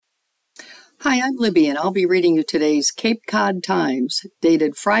Hi, I'm Libby, and I'll be reading you today's Cape Cod Times,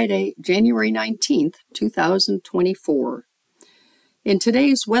 dated Friday, January 19th, 2024. In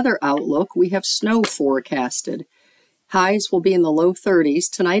today's weather outlook, we have snow forecasted. Highs will be in the low 30s.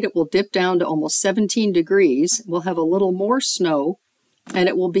 Tonight it will dip down to almost 17 degrees. We'll have a little more snow, and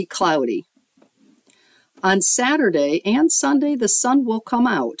it will be cloudy. On Saturday and Sunday, the sun will come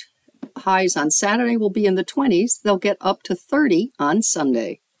out. Highs on Saturday will be in the 20s. They'll get up to 30 on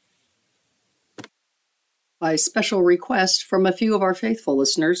Sunday. By special request from a few of our faithful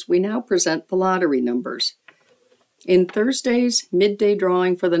listeners, we now present the lottery numbers. In Thursday's midday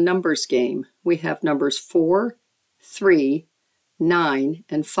drawing for the numbers game, we have numbers 4, 3, 9,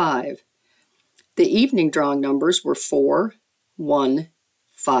 and 5. The evening drawing numbers were 4, 1,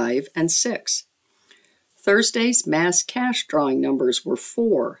 5, and 6. Thursday's mass cash drawing numbers were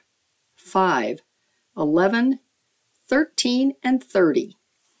 4, 5, 11, 13, and 30.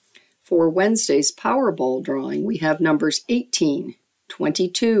 For Wednesday's Powerball drawing, we have numbers 18,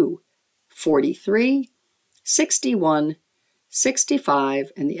 22, 43, 61,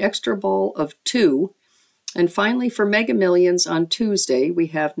 65, and the extra ball of 2. And finally, for Mega Millions on Tuesday, we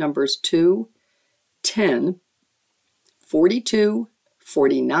have numbers 2, 10, 42,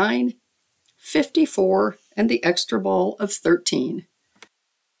 49, 54, and the extra ball of 13.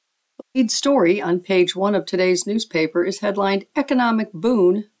 The lead story on page 1 of today's newspaper is headlined Economic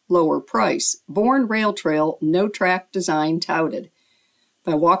Boon, Lower Price, Bourne Rail Trail No Track Design Touted,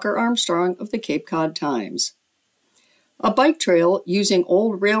 by Walker Armstrong of the Cape Cod Times. A bike trail using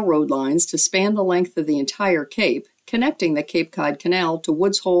old railroad lines to span the length of the entire Cape, connecting the Cape Cod Canal to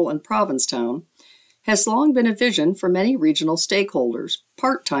Woods Hole and Provincetown, has long been a vision for many regional stakeholders,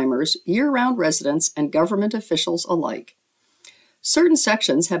 part-timers, year-round residents, and government officials alike. Certain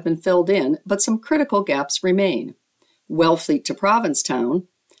sections have been filled in, but some critical gaps remain. Wellfleet to Provincetown,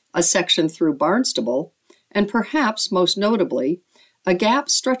 a section through Barnstable, and perhaps most notably, a gap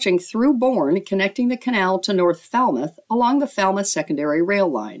stretching through Bourne connecting the canal to North Falmouth along the Falmouth Secondary Rail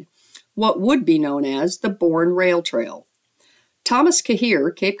Line, what would be known as the Bourne Rail Trail. Thomas Cahir,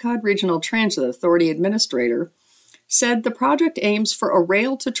 Cape Cod Regional Transit Authority Administrator, said the project aims for a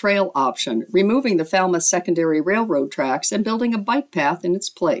rail-to-trail option, removing the Falmouth Secondary Railroad tracks and building a bike path in its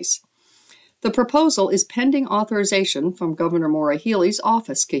place. The proposal is pending authorization from Governor Maura Healey's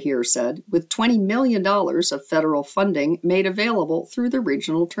office, Cahir said, with $20 million of federal funding made available through the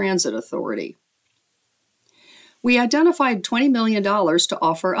Regional Transit Authority. We identified $20 million to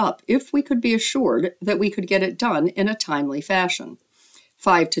offer up if we could be assured that we could get it done in a timely fashion,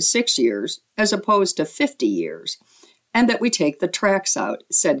 5 to 6 years as opposed to 50 years, and that we take the tracks out,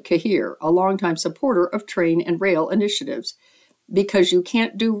 said Cahir, a longtime supporter of train and rail initiatives, because you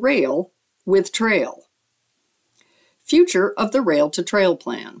can't do rail with trail. Future of the Rail-to-Trail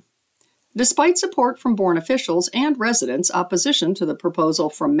Plan. Despite support from Bourne officials and residents, opposition to the proposal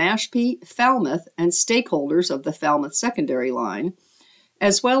from Mashpee, Falmouth, and stakeholders of the Falmouth Secondary Line,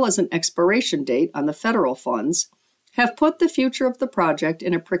 as well as an expiration date on the federal funds, have put the future of the project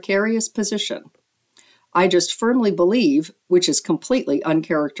in a precarious position. I just firmly believe, which is completely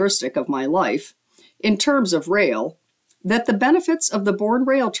uncharacteristic of my life, in terms of rail, that the benefits of the Bourne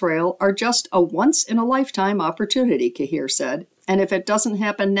Rail Trail are just a once-in-a-lifetime opportunity, Cahir said, and if it doesn't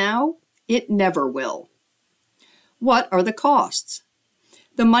happen now, it never will. What are the costs?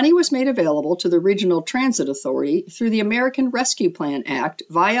 The money was made available to the Regional Transit Authority through the American Rescue Plan Act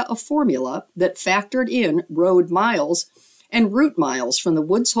via a formula that factored in road miles and route miles from the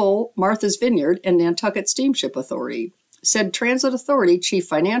Woods Hole, Martha's Vineyard, and Nantucket Steamship Authority, said Transit Authority Chief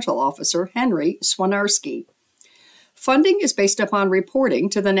Financial Officer Henry Swinarski. Funding is based upon reporting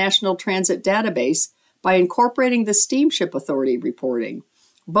to the National Transit Database by incorporating the Steamship Authority reporting,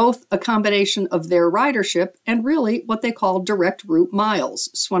 both a combination of their ridership and really what they call direct route miles,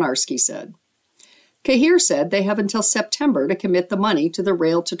 Swinarski said. Cahir said they have until September to commit the money to the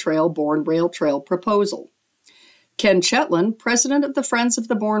Rail-to-Trail Bourne Rail Trail proposal. Ken Chetland, president of the Friends of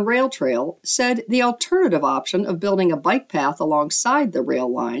the Bourne Rail Trail, said the alternative option of building a bike path alongside the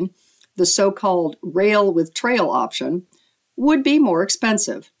rail line, the so-called rail with trail option, would be more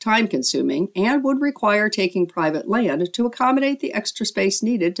expensive, time-consuming, and would require taking private land to accommodate the extra space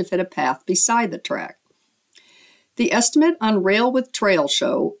needed to fit a path beside the track. The estimate on rail with trail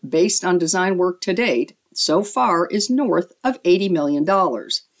show, based on design work to date, so far is north of $80 million,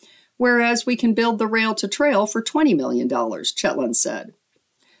 whereas we can build the rail to trail for $20 million, Chetland said.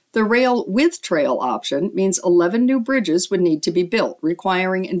 The rail with trail option means 11 new bridges would need to be built,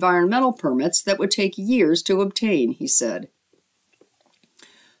 requiring environmental permits that would take years to obtain, he said.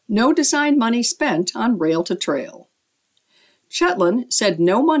 No design money spent on rail to trail. Shetland said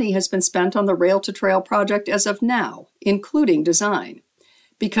no money has been spent on the rail-to-trail project as of now, including design,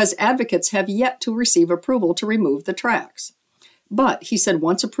 because advocates have yet to receive approval to remove the tracks. But he said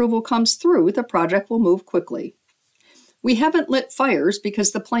once approval comes through, the project will move quickly. We haven't lit fires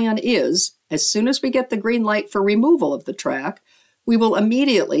because the plan is, as soon as we get the green light for removal of the track, we will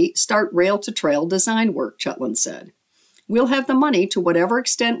immediately start rail-to-trail design work, Shetland said. We'll have the money to whatever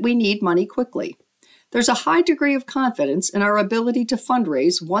extent we need money quickly. There's a high degree of confidence in our ability to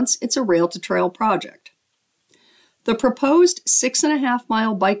fundraise once it's a rail-to-trail project. The proposed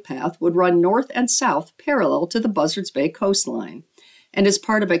 6.5-mile bike path would run north and south parallel to the Buzzards Bay coastline and is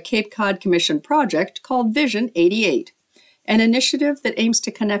part of a Cape Cod Commission project called Vision 88, an initiative that aims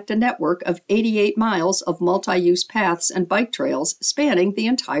to connect a network of 88 miles of multi-use paths and bike trails spanning the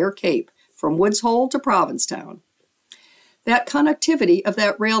entire Cape, from Woods Hole to Provincetown. That connectivity of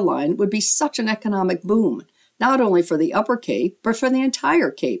that rail line would be such an economic boom, not only for the Upper Cape, but for the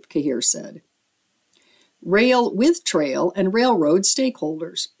entire Cape, Cahir said. Rail with trail and railroad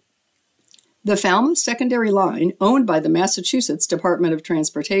stakeholders. The Falmouth Secondary Line, owned by the Massachusetts Department of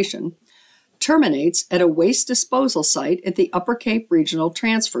Transportation, terminates at a waste disposal site at the Upper Cape Regional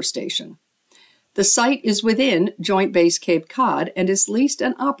Transfer Station. The site is within Joint Base Cape Cod and is leased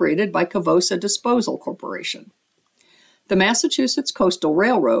and operated by Cavosa Disposal Corporation. The Massachusetts Coastal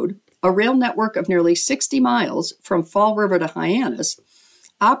Railroad, a rail network of nearly 60 miles from Fall River to Hyannis,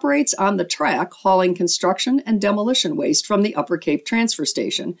 operates on the track hauling construction and demolition waste from the Upper Cape Transfer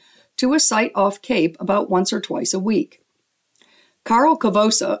Station to a site off Cape about once or twice a week. Carl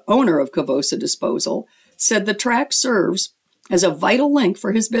Cavosa, owner of Cavosa Disposal, said the track serves as a vital link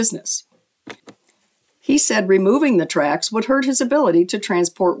for his business. He said removing the tracks would hurt his ability to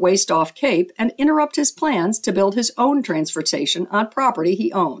transport waste off Cape and interrupt his plans to build his own transportation on property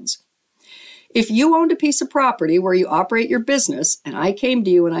he owns. If you owned a piece of property where you operate your business, and I came to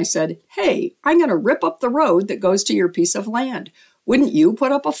you and I said, hey, I'm going to rip up the road that goes to your piece of land, wouldn't you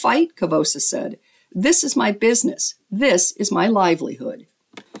put up a fight? Cavosa said. This is my business. This is my livelihood.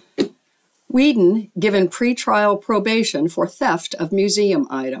 Whedon given pretrial probation for theft of museum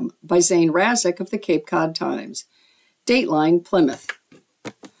item by Zane Razik of the Cape Cod Times. Dateline, Plymouth.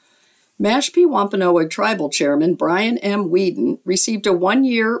 Mashpee Wampanoag Tribal Chairman Brian M. Whedon received a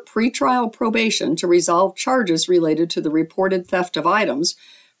 1-year pretrial probation to resolve charges related to the reported theft of items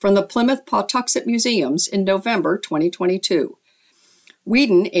from the Plymouth Pawtuxet Museums in November 2022.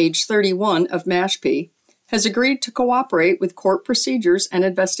 Whedon, age 31, of Mashpee, has agreed to cooperate with court procedures and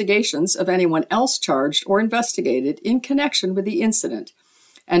investigations of anyone else charged or investigated in connection with the incident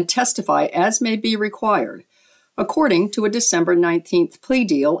and testify as may be required, according to a December 19th plea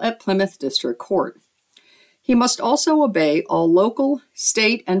deal at Plymouth District Court. He must also obey all local,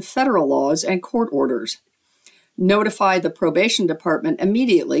 state, and federal laws and court orders, notify the probation department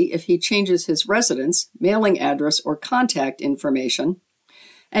immediately if he changes his residence, mailing address, or contact information,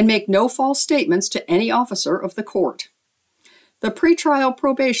 and make no false statements to any officer of the court. The pretrial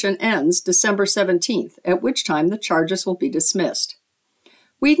probation ends December 17th, at which time the charges will be dismissed.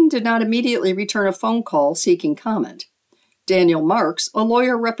 Whedon did not immediately return a phone call seeking comment. Daniel Marks, a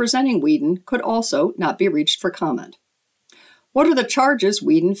lawyer representing Whedon, could also not be reached for comment. What are the charges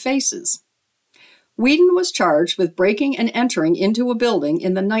Whedon faces? Whedon was charged with breaking and entering into a building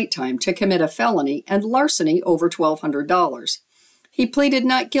in the nighttime to commit a felony and larceny over $1,200. He pleaded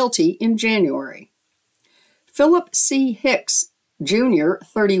not guilty in January. Philip C. Hicks, Jr.,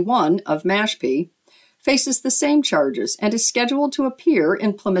 31, of Mashpee, faces the same charges and is scheduled to appear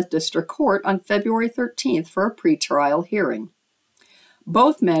in Plymouth District Court on February 13th for a pretrial hearing.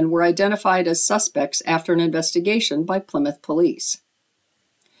 Both men were identified as suspects after an investigation by Plymouth police.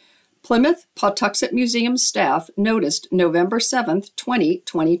 Plymouth Pawtuxet Museum staff noticed November 7,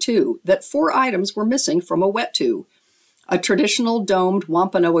 2022, that 4 items were missing from a wetu, a traditional domed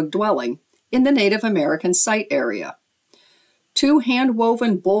Wampanoag dwelling, in the Native American site area. 2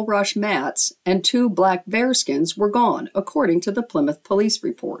 hand-woven bulrush mats and 2 black bearskins were gone, according to the Plymouth police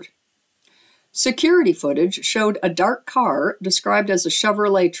report. Security footage showed a dark car, described as a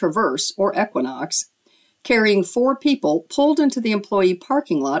Chevrolet Traverse or Equinox, carrying 4 people pulled into the employee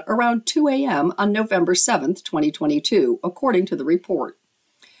parking lot around 2 a.m. on November 7, 2022, according to the report.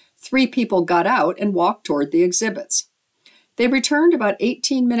 3 people got out and walked toward the exhibits. They returned about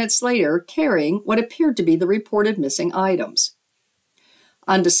 18 minutes later carrying what appeared to be the reported missing items.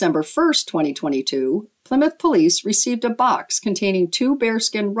 On December 1, 2022, Plymouth police received a box containing 2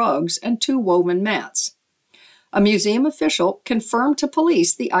 bearskin rugs and 2 woven mats. A museum official confirmed to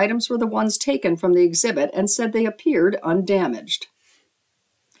police the items were the ones taken from the exhibit and said they appeared undamaged.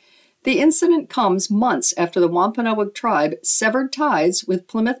 The incident comes months after the Wampanoag tribe severed ties with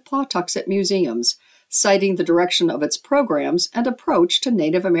Plymouth Pawtuxet Museums, citing the direction of its programs and approach to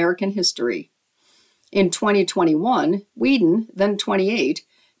Native American history. In 2021, Whedon, then 28,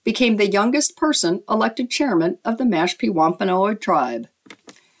 became the youngest person elected chairman of the Mashpee Wampanoag tribe.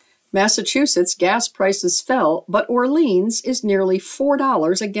 Massachusetts gas prices fell, but Orleans is nearly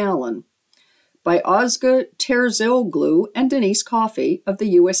 $4 a gallon. By Ozga Terzoglu and Denise Coffey of the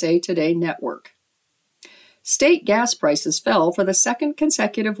USA Today Network. State gas prices fell for the second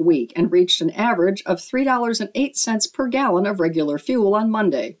consecutive week and reached an average of $3.08 per gallon of regular fuel on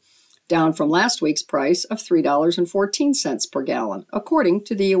Monday, down from last week's price of $3.14 per gallon, according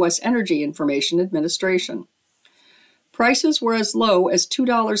to the U.S. Energy Information Administration. Prices were as low as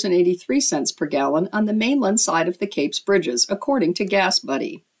 $2.83 per gallon on the mainland side of the Cape's bridges, according to Gas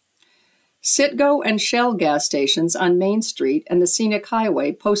Buddy. Citgo and Shell gas stations on Main Street and the Scenic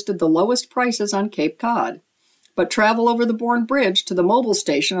Highway posted the lowest prices on Cape Cod, but travel over the Bourne Bridge to the Mobil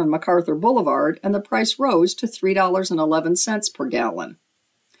station on MacArthur Boulevard and the price rose to $3.11 per gallon.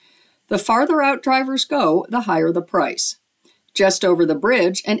 The farther out drivers go, the higher the price. Just over the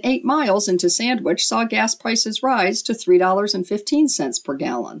bridge and 8 miles into Sandwich saw gas prices rise to $3.15 per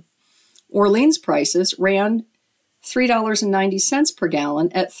gallon. Orleans prices ran $3.90 per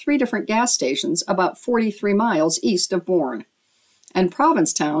gallon at 3 different gas stations about 43 miles east of Bourne. And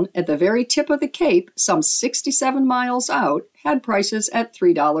Provincetown, at the very tip of the Cape, some 67 miles out, had prices at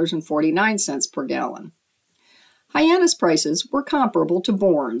 $3.49 per gallon. Hyannis prices were comparable to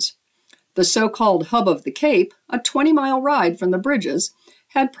Bourne's. The so-called hub of the Cape, a 20-mile ride from the bridges,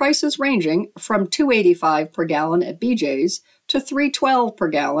 had prices ranging from $2.85 per gallon at BJ's to $3.12 per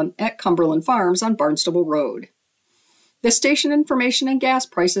gallon at Cumberland Farms on Barnstable Road. The station information and gas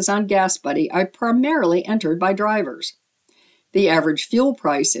prices on Gas Buddy are primarily entered by drivers. The average fuel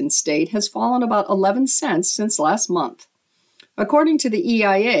price in state has fallen about 11 cents since last month. According to the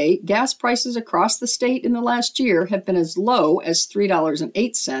EIA, gas prices across the state in the last year have been as low as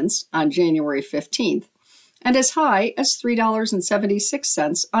 $3.08 on January 15th and as high as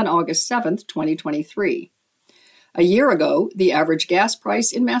 $3.76 on August 7th, 2023. A year ago, the average gas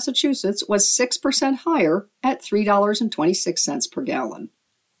price in Massachusetts was 6% higher at $3.26 per gallon.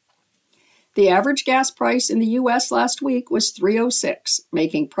 The average gas price in the U.S. last week was $3.06,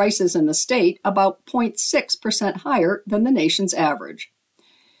 making prices in the state about 0.6% higher than the nation's average.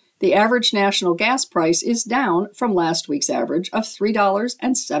 The average national gas price is down from last week's average of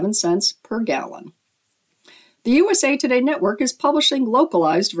 $3.07 per gallon. The USA Today Network is publishing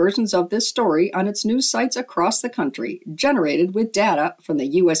localized versions of this story on its news sites across the country, generated with data from the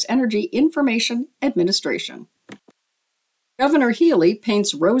U.S. Energy Information Administration. Governor Healey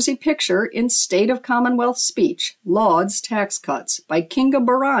paints rosy picture in State of Commonwealth speech, lauds tax cuts by Kinga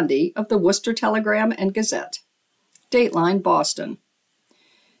Barandi of the Worcester Telegram and Gazette. Dateline, Boston.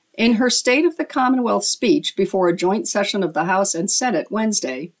 In her State of the Commonwealth speech before a joint session of the House and Senate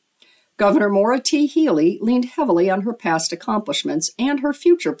Wednesday, Governor Maura T. Healey leaned heavily on her past accomplishments and her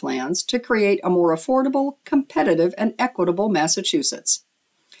future plans to create a more affordable, competitive, and equitable Massachusetts.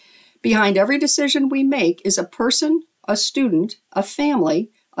 Behind every decision we make is a person, a student, a family,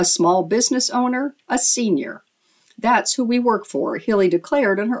 a small business owner, a senior. That's who we work for, Healey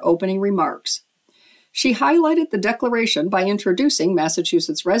declared in her opening remarks. She highlighted the declaration by introducing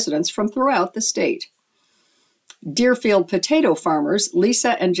Massachusetts residents from throughout the state. Deerfield potato farmers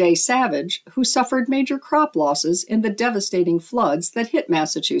Lisa and Jay Savage, who suffered major crop losses in the devastating floods that hit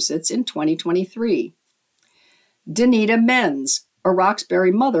Massachusetts in 2023. Danita Menz, a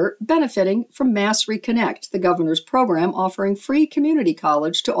Roxbury mother benefiting from Mass Reconnect, the governor's program offering free community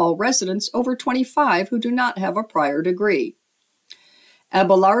college to all residents over 25 who do not have a prior degree.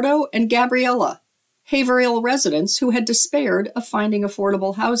 Abelardo and Gabriella, Haverhill residents who had despaired of finding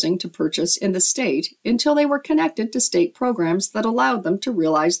affordable housing to purchase in the state until they were connected to state programs that allowed them to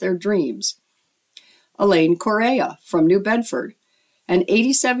realize their dreams. Elaine Correa from New Bedford, an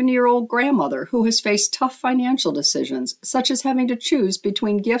 87-year-old grandmother who has faced tough financial decisions, such as having to choose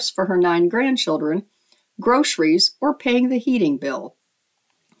between gifts for her 9 grandchildren, groceries, or paying the heating bill.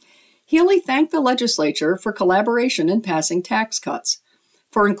 Healey thanked the legislature for collaboration in passing tax cuts,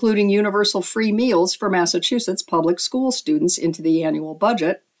 for including universal free meals for Massachusetts public school students into the annual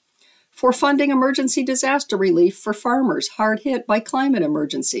budget, for funding emergency disaster relief for farmers hard hit by climate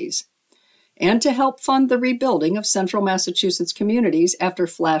emergencies, and to help fund the rebuilding of central Massachusetts communities after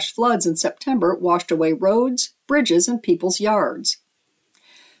flash floods in September washed away roads, bridges, and people's yards.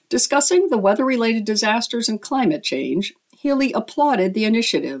 Discussing the weather-related disasters and climate change, Healey applauded the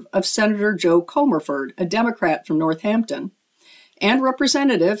initiative of Senator Joe Comerford, a Democrat from Northampton, and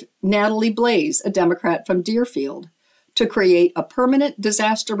Representative Natalie Blaze, a Democrat from Deerfield, to create a permanent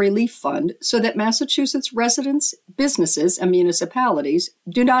disaster relief fund so that Massachusetts residents, businesses, and municipalities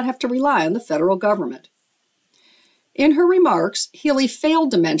do not have to rely on the federal government. In her remarks, Healy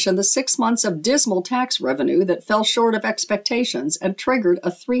failed to mention the 6 months of dismal tax revenue that fell short of expectations and triggered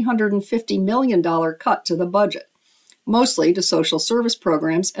a $350 million cut to the budget, mostly to social service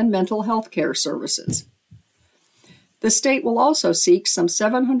programs and mental health care services. The state will also seek some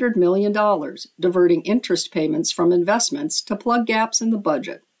 $700 million, diverting interest payments from investments to plug gaps in the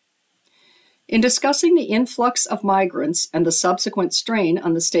budget. In discussing the influx of migrants and the subsequent strain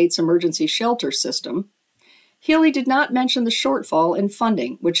on the state's emergency shelter system, Healy did not mention the shortfall in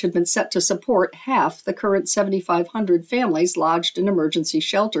funding, which had been set to support half the current 7,500 families lodged in emergency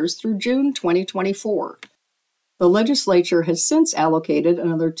shelters through June 2024. The legislature has since allocated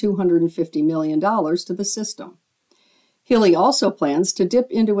another $250 million to the system. Healy also plans to dip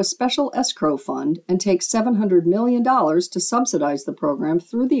into a special escrow fund and take $700 million to subsidize the program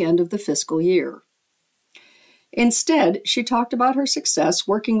through the end of the fiscal year. Instead, she talked about her success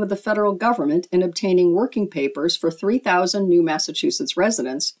working with the federal government in obtaining working papers for 3,000 new Massachusetts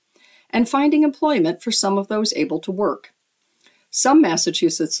residents and finding employment for some of those able to work. Some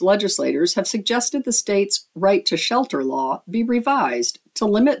Massachusetts legislators have suggested the state's right to shelter law be revised to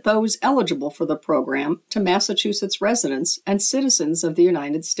limit those eligible for the program to Massachusetts residents and citizens of the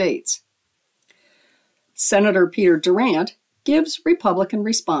United States. Senator Peter Durant gives Republican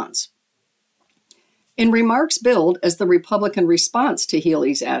response. In remarks billed as the Republican response to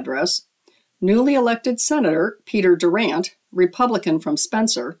Healy's address, newly elected Senator Peter Durant, Republican from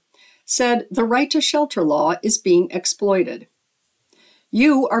Spencer, said the right to shelter law is being exploited.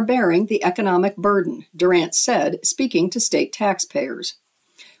 "You are bearing the economic burden," Durant said, speaking to state taxpayers.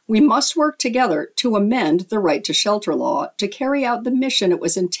 "We must work together to amend the right to shelter law to carry out the mission it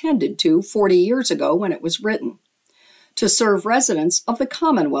was intended to 40 years ago when it was written, to serve residents of the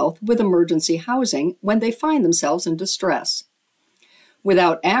Commonwealth with emergency housing when they find themselves in distress.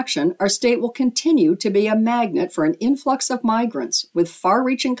 Without action, our state will continue to be a magnet for an influx of migrants with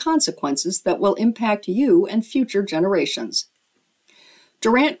far-reaching consequences that will impact you and future generations."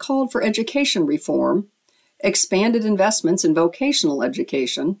 Durant called for education reform, expanded investments in vocational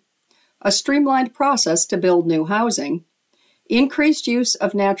education, a streamlined process to build new housing, increased use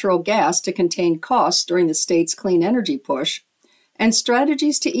of natural gas to contain costs during the state's clean energy push, and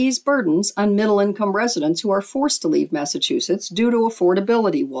strategies to ease burdens on middle-income residents who are forced to leave Massachusetts due to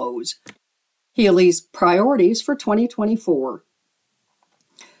affordability woes. Healy's priorities for 2024.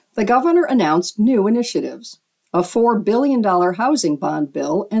 The governor announced new initiatives: a $4 billion housing bond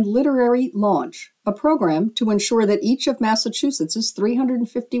bill and literary launch, a program to ensure that each of Massachusetts's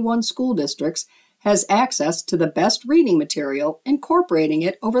 351 school districts has access to the best reading material, incorporating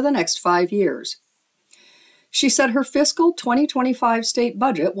it over the next 5 years. She said her fiscal 2025 state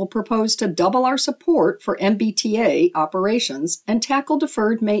budget will propose to double our support for MBTA operations and tackle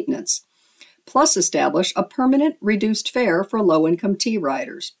deferred maintenance, plus establish a permanent reduced fare for low-income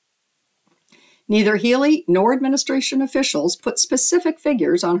T-riders. Neither Healy nor administration officials put specific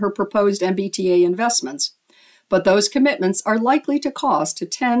figures on her proposed MBTA investments, but those commitments are likely to cost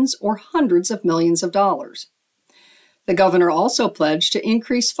tens or hundreds of millions of dollars. The governor also pledged to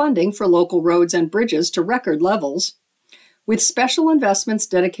increase funding for local roads and bridges to record levels, with special investments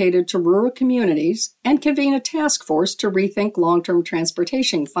dedicated to rural communities, and convene a task force to rethink long-term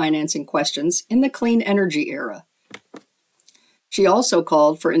transportation financing questions in the clean energy era. She also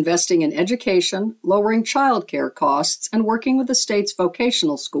called for investing in education, lowering child care costs, and working with the state's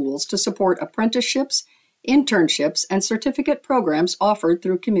vocational schools to support apprenticeships, internships, and certificate programs offered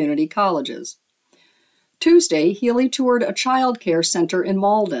through community colleges. Tuesday, Healy toured a child care center in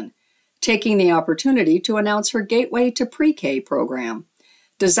Malden, taking the opportunity to announce her Gateway to Pre-K program,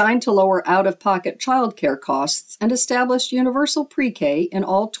 designed to lower out-of-pocket child care costs and establish universal pre-K in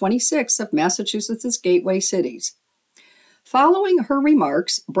all 26 of Massachusetts' gateway cities. Following her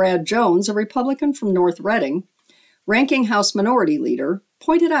remarks, Brad Jones, a Republican from North Reading, ranking House Minority Leader,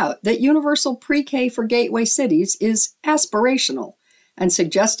 pointed out that universal pre-K for gateway cities is aspirational and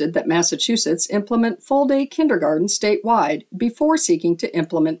suggested that Massachusetts implement full-day kindergarten statewide before seeking to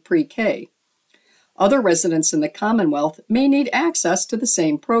implement pre-K. Other residents in the Commonwealth may need access to the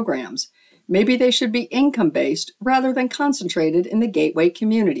same programs. Maybe they should be income-based rather than concentrated in the gateway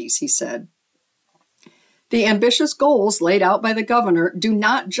communities, he said. The ambitious goals laid out by the governor do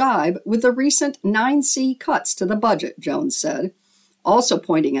not jibe with the recent 9C cuts to the budget, Jones said, also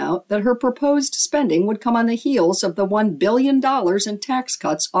pointing out that her proposed spending would come on the heels of the $1 billion in tax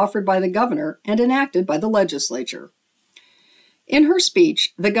cuts offered by the governor and enacted by the legislature. In her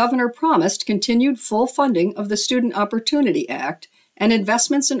speech, the governor promised continued full funding of the Student Opportunity Act and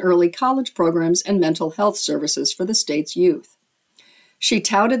investments in early college programs and mental health services for the state's youth. She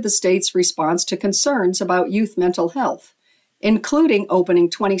touted the state's response to concerns about youth mental health, including opening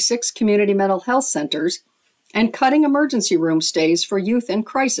 26 community mental health centers and cutting emergency room stays for youth in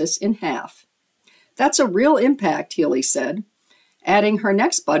crisis in half. That's a real impact, Healy said. Adding her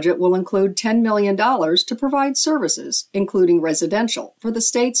next budget will include $10 million to provide services, including residential, for the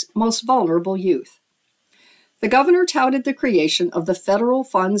state's most vulnerable youth. The governor touted the creation of the Federal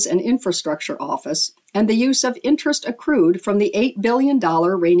Funds and Infrastructure Office and the use of interest accrued from the $8 billion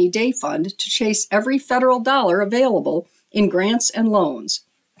Rainy Day Fund to chase every federal dollar available in grants and loans.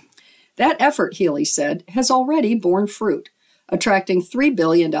 That effort, Healy said, has already borne fruit, attracting $3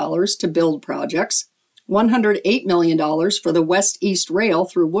 billion to build projects, $108 million for the West-East Rail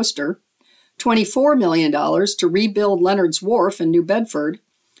through Worcester, $24 million to rebuild Leonard's Wharf in New Bedford,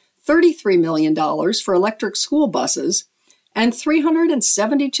 $33 million for electric school buses, and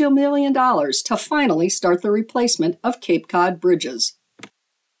 $372 million to finally start the replacement of Cape Cod bridges.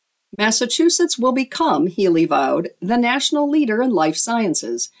 Massachusetts will become, Healy vowed, the national leader in life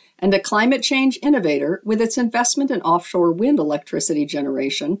sciences and a climate change innovator with its investment in offshore wind electricity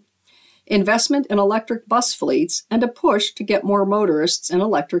generation, investment in electric bus fleets, and a push to get more motorists in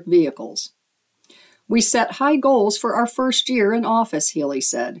electric vehicles. We set high goals for our first year in office, Healy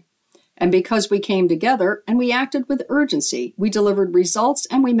said. And because we came together and we acted with urgency, we delivered results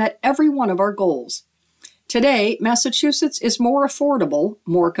and we met every one of our goals. Today, Massachusetts is more affordable,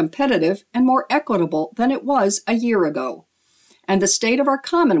 more competitive, and more equitable than it was a year ago. And the state of our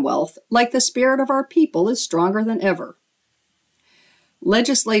Commonwealth, like the spirit of our people, is stronger than ever.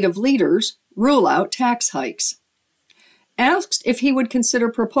 Legislative leaders rule out tax hikes. Asked if he would consider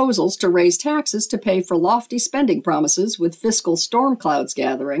proposals to raise taxes to pay for lofty spending promises with fiscal storm clouds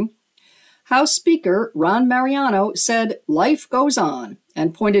gathering, House Speaker Ron Mariano said life goes on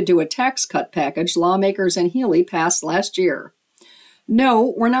and pointed to a tax cut package lawmakers and Healy passed last year.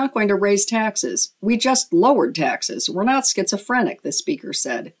 No, we're not going to raise taxes. We just lowered taxes. We're not schizophrenic, the speaker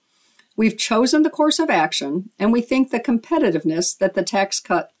said. We've chosen the course of action, and we think the competitiveness that the tax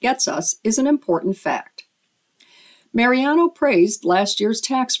cut gets us is an important fact. Mariano praised last year's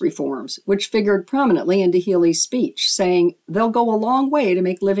tax reforms, which figured prominently into Healy's speech, saying they'll go a long way to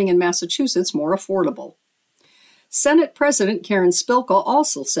make living in Massachusetts more affordable. Senate President Karen Spilka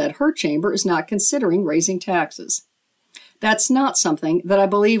also said her chamber is not considering raising taxes. That's not something that I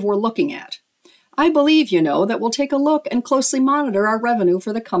believe we're looking at. I believe, that we'll take a look and closely monitor our revenue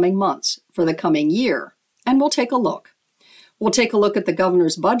for the coming months, for the coming year, and we'll take a look. We'll take a look at the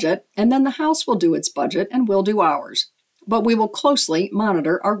governor's budget, and then the House will do its budget and we'll do ours. But we will closely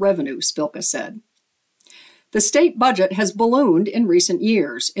monitor our revenue, Spilka said. The state budget has ballooned in recent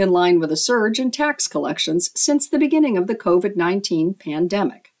years, in line with a surge in tax collections since the beginning of the COVID-19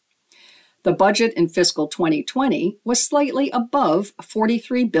 pandemic. The budget in fiscal 2020 was slightly above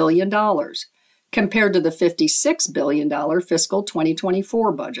 $43 billion, compared to the $56 billion fiscal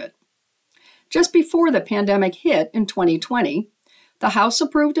 2024 budget. Just before the pandemic hit in 2020, the House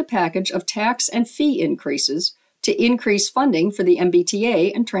approved a package of tax and fee increases to increase funding for the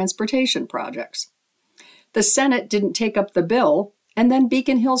MBTA and transportation projects. The Senate didn't take up the bill, and then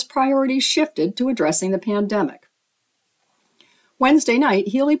Beacon Hill's priorities shifted to addressing the pandemic. Wednesday night,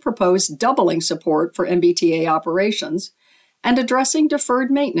 Healy proposed doubling support for MBTA operations and addressing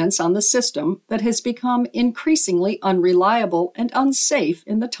deferred maintenance on the system that has become increasingly unreliable and unsafe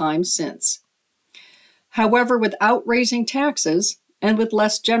in the time since. However, without raising taxes and with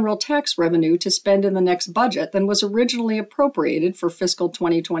less general tax revenue to spend in the next budget than was originally appropriated for fiscal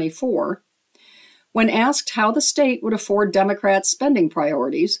 2024, when asked how the state would afford Democrats' spending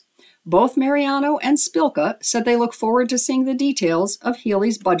priorities, both Mariano and Spilka said they look forward to seeing the details of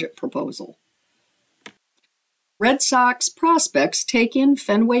Healy's budget proposal. Red Sox prospects take in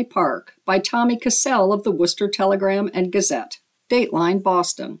Fenway Park by Tommy Cassell of the Worcester Telegram and Gazette, Dateline,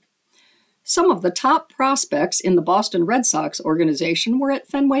 Boston. Some of the top prospects in the Boston Red Sox organization were at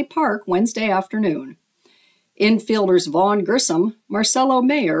Fenway Park Wednesday afternoon. Infielders Vaughn Grissom, Marcelo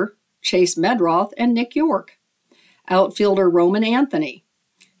Mayer, Chase Medroth, and Nick York. Outfielder Roman Anthony.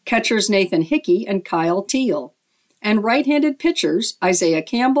 Catchers Nathan Hickey and Kyle Teal. And right-handed pitchers Isaiah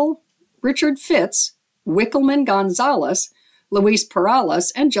Campbell, Richard Fitz, Wickelman Gonzalez, Luis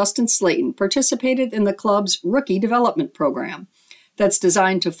Perales, and Justin Slayton participated in the club's rookie development program that's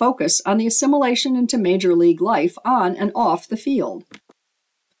designed to focus on the assimilation into major league life on and off the field.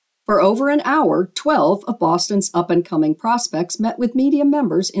 For over an hour, 12 of Boston's up-and-coming prospects met with media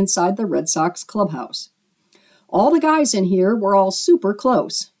members inside the Red Sox clubhouse. All the guys in here were all super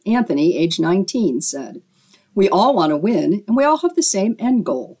close, Anthony, age 19, said. We all want to win, and we all have the same end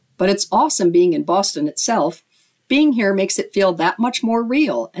goal. But it's awesome being in Boston itself. Being here makes it feel that much more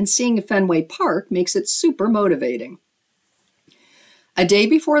real, and seeing Fenway Park makes it super motivating. A day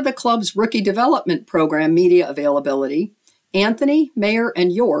before the club's rookie development program media availability, Anthony, Mayer,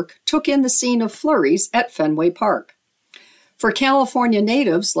 and York took in the scene of flurries at Fenway Park. For California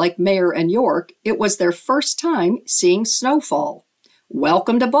natives like Mayer and York, it was their first time seeing snowfall.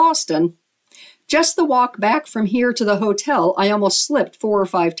 Welcome to Boston. Just the walk back from here to the hotel, I almost slipped 4 or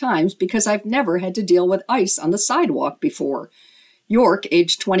 5 times because I've never had to deal with ice on the sidewalk before, York,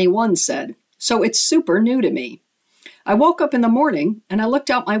 age 21, said. So it's super new to me. I woke up in the morning and I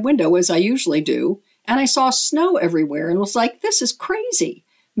looked out my window as I usually do, and I saw snow everywhere and was like, this is crazy,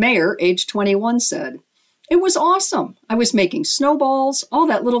 Mayer, age 21, said. It was awesome. I was making snowballs, all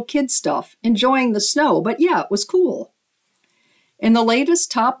that little kid stuff, enjoying the snow, but yeah, it was cool. In the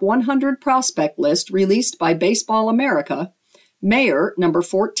latest top 100 prospect list released by Baseball America, Mayer, number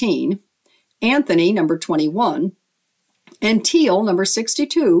 14, Anthony, number 21, and Teal, number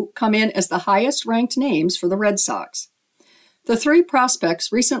 62, come in as the highest-ranked names for the Red Sox. The 3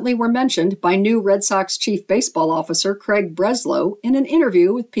 prospects recently were mentioned by new Red Sox chief baseball officer Craig Breslow in an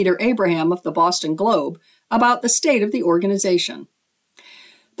interview with Peter Abraham of the Boston Globe about the state of the organization.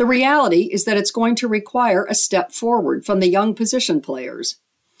 The reality is that it's going to require a step forward from the young position players.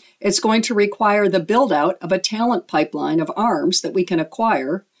 It's going to require the build-out of a talent pipeline of arms that we can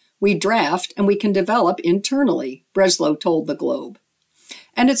acquire, we draft, and we can develop internally, Breslow told the Globe.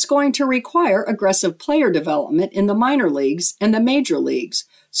 And it's going to require aggressive player development in the minor leagues and the major leagues,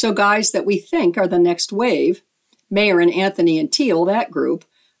 so guys that we think are the next wave, Mayer and Anthony and Teal, that group,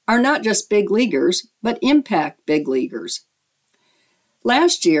 are not just big leaguers, but impact big leaguers.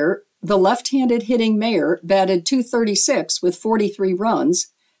 Last year, the left-handed hitting Mayer batted .236 with 43 runs,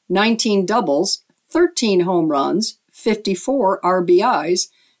 19 doubles, 13 home runs, 54 RBIs,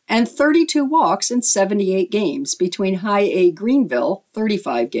 and 32 walks in 78 games between High A Greenville,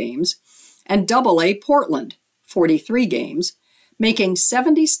 35 games, and Double A Portland, 43 games, making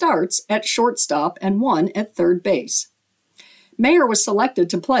 70 starts at shortstop and 1 at third base. Mayer was selected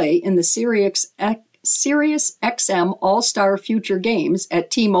to play in the Sirius XM All-Star Future Games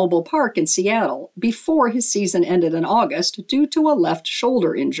at T-Mobile Park in Seattle before his season ended in August due to a left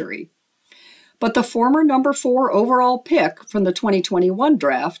shoulder injury. But the former number 4 overall pick from the 2021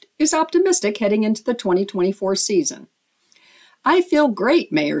 draft is optimistic heading into the 2024 season. I feel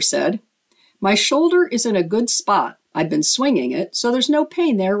great, Mayer said. My shoulder is in a good spot. I've been swinging it, so there's no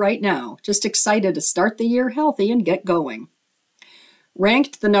pain there right now. Just excited to start the year healthy and get going.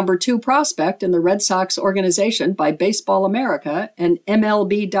 Ranked the number 2 prospect in the Red Sox organization by Baseball America and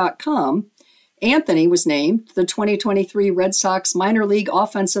MLB.com, Anthony was named the 2023 Red Sox Minor League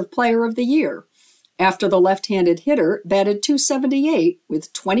Offensive Player of the Year after the left-handed hitter batted .278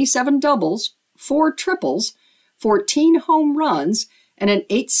 with 27 doubles, 4 triples, 14 home runs, and an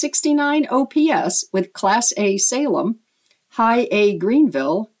 .869 OPS with Class A Salem, High A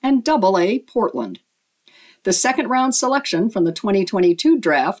Greenville, and Double A Portland. The second-round selection from the 2022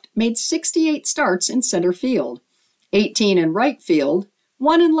 draft made 68 starts in center field, 18 in right field,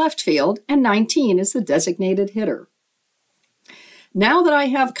 1 in left field, and 19 as the designated hitter. Now that I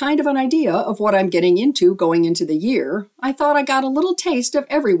have kind of an idea of what I'm getting into going into the year, I thought I got a little taste of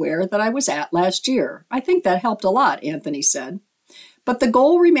everywhere that I was at last year. I think that helped a lot, Anthony said. But the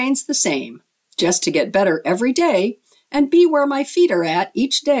goal remains the same, just to get better every day and be where my feet are at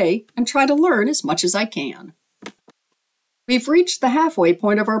each day and try to learn as much as I can. We've reached the halfway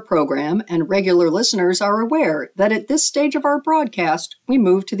point of our program, and regular listeners are aware that at this stage of our broadcast, we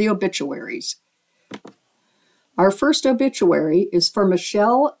move to the obituaries. Our first obituary is for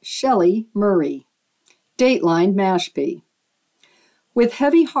Michelle Shelley Murray, Dateline Mashpee. With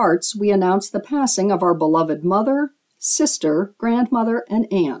heavy hearts, we announce the passing of our beloved mother, sister, grandmother,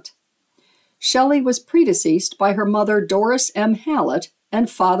 and aunt. Shelley was predeceased by her mother Doris M. Hallett and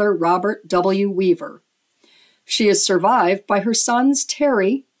father Robert W. Weaver. She is survived by her sons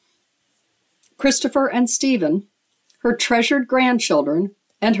Terry, Christopher, and Stephen, her treasured grandchildren,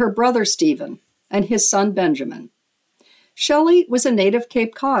 and her brother Stephen, and his son Benjamin. Shelley was a native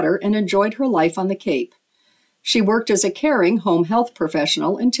Cape Codder and enjoyed her life on the Cape. She worked as a caring home health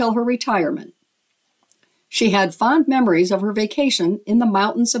professional until her retirement. She had fond memories of her vacation in the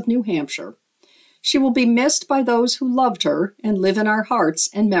mountains of New Hampshire. She will be missed by those who loved her and live in our hearts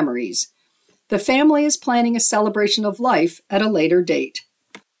and memories. The family is planning a celebration of life at a later date.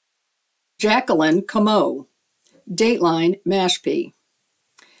 Jacqueline Comeau, Dateline Mashpee.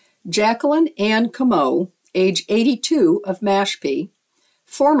 Jacqueline Ann Comeau, age 82, of Mashpee,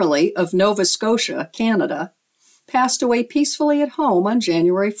 formerly of Nova Scotia, Canada, passed away peacefully at home on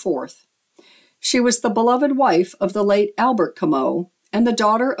January 4th. She was the beloved wife of the late Albert Camus and the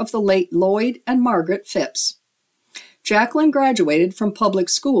daughter of the late Lloyd and Margaret Phipps. Jacqueline graduated from public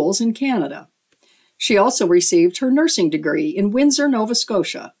schools in Canada. She also received her nursing degree in Windsor, Nova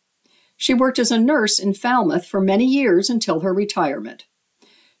Scotia. She worked as a nurse in Falmouth for many years until her retirement.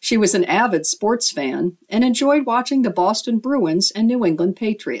 She was an avid sports fan and enjoyed watching the Boston Bruins and New England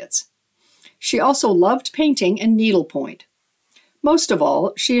Patriots. She also loved painting and needlepoint. Most of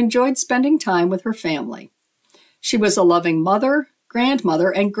all, she enjoyed spending time with her family. She was a loving mother,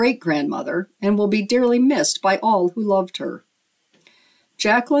 grandmother, and great-grandmother, and will be dearly missed by all who loved her.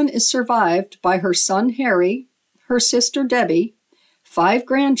 Jacqueline is survived by her son Harry, her sister Debbie, 5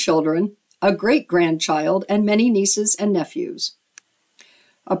 grandchildren, a great-grandchild, and many nieces and nephews.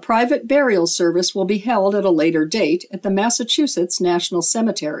 A private burial service will be held at a later date at the Massachusetts National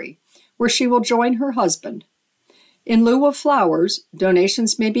Cemetery, where she will join her husband. In lieu of flowers,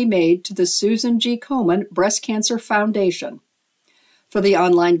 donations may be made to the Susan G. Komen Breast Cancer Foundation. For the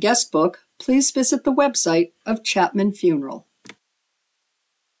online guest book, please visit the website of Chapman Funeral.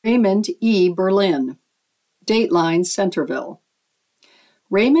 Raymond E. Berlin, Dateline, Centerville.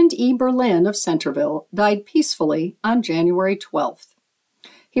 Raymond E. Berlin of Centerville died peacefully on January 12th.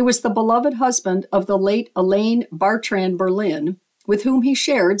 He was the beloved husband of the late Elaine Bartran Berlin, with whom he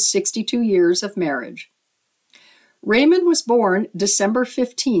shared 62 years of marriage. Raymond was born December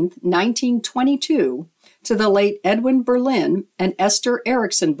 15, 1922, to the late Edwin Berlin and Esther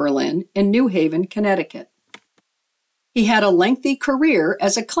Erickson Berlin in New Haven, Connecticut. He had a lengthy career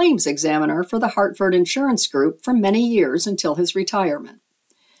as a claims examiner for the Hartford Insurance Group for many years until his retirement.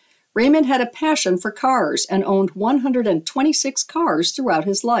 Raymond had a passion for cars and owned 126 cars throughout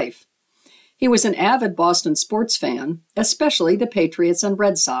his life. He was an avid Boston sports fan, especially the Patriots and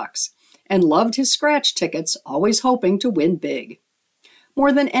Red Sox, and loved his scratch tickets, always hoping to win big.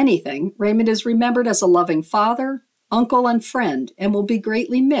 More than anything, Raymond is remembered as a loving father, uncle, and friend, and will be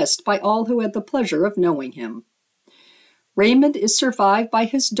greatly missed by all who had the pleasure of knowing him. Raymond is survived by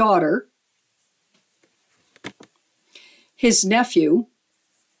his daughter, his nephew,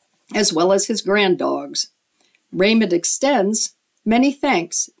 as well as his granddogs. Raymond's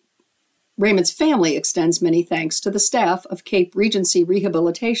family extends many thanks to the staff of Cape Regency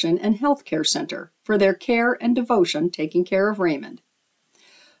Rehabilitation and Health Care Center for their care and devotion taking care of Raymond.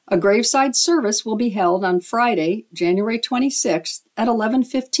 A graveside service will be held on Friday, January 26th at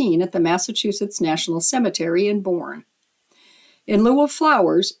 11:15 at the Massachusetts National Cemetery in Bourne. In lieu of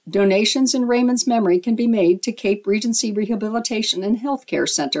flowers, donations in Raymond's memory can be made to Cape Regency Rehabilitation and Health Care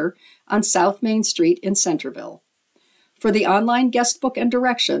Center on South Main Street in Centerville. For the online guest book and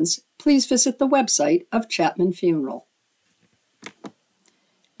directions, please visit the website of Chapman Funeral.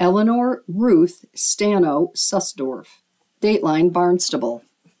 Eleanor Ruth Stano Sussdorf, Dateline, Barnstable.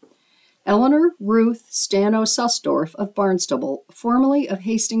 Eleanor Ruth Stano Sussdorf of Barnstable, formerly of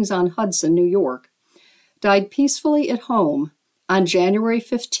Hastings-on-Hudson, New York, died peacefully at home on January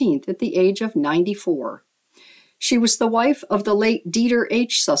 15th at the age of 94. She was the wife of the late Dieter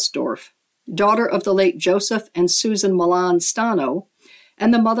H. Sussdorf, daughter of the late Joseph and Susan Milan Stano,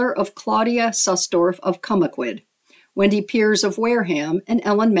 and the mother of Claudia Sussdorf of Cummaquid, Wendy Piers of Wareham, and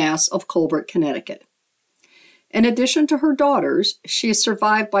Ellen Mass of Colbert, Connecticut. In addition to her daughters, she is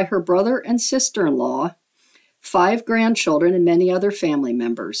survived by her brother and sister-in-law, 5 grandchildren, and many other family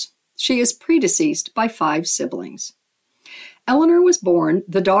members. She is predeceased by 5 siblings. Eleanor was born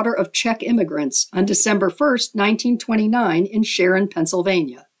the daughter of Czech immigrants on December 1st, 1929 in Sharon,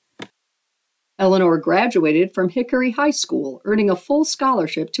 Pennsylvania. Eleanor graduated from Hickory High School, earning a full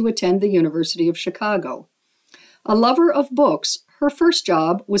scholarship to attend the University of Chicago. A lover of books, her first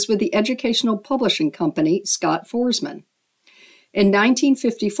job was with the educational publishing company Scott Forsman. In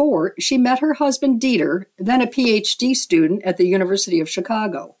 1954, she met her husband Dieter, then a PhD student at the University of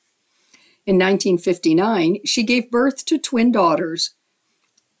Chicago. In 1959, she gave birth to twin daughters,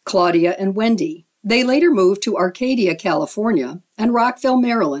 Claudia and Wendy. They later moved to Arcadia, California, and Rockville,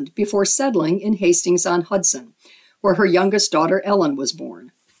 Maryland, before settling in Hastings-on-Hudson, where her youngest daughter Ellen was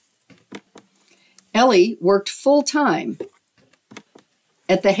born. Ellie worked full-time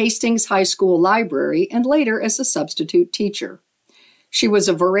at the Hastings High School Library and later as a substitute teacher. She was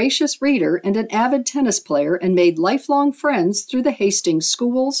a voracious reader and an avid tennis player and made lifelong friends through the Hastings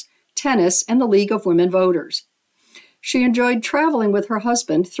schools, tennis, and the League of Women Voters. She enjoyed traveling with her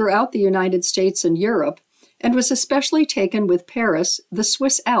husband throughout the United States and Europe and was especially taken with Paris, the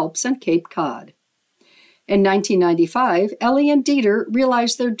Swiss Alps, and Cape Cod. In 1995, Ellie and Dieter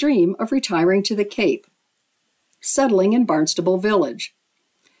realized their dream of retiring to the Cape. settling in Barnstable Village.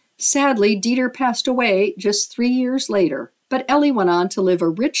 Sadly, Dieter passed away just 3 years later, but Ellie went on to live a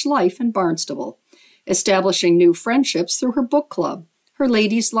rich life in Barnstable, establishing new friendships through her book club, her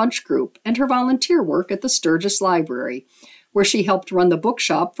ladies' lunch group, and her volunteer work at the Sturgis Library, where she helped run the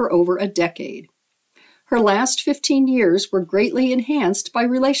bookshop for over a decade. Her last 15 years were greatly enhanced by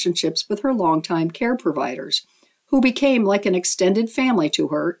relationships with her longtime care providers, who became like an extended family to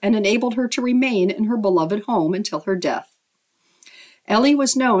her and enabled her to remain in her beloved home until her death. Ellie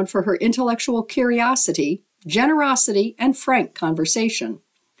was known for her intellectual curiosity, generosity, and frank conversation.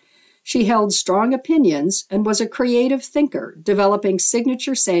 She held strong opinions and was a creative thinker, developing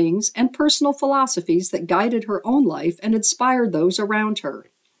signature sayings and personal philosophies that guided her own life and inspired those around her.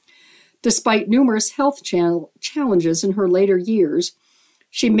 Despite numerous health challenges in her later years,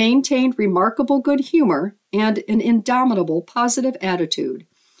 she maintained remarkable good humor and an indomitable positive attitude,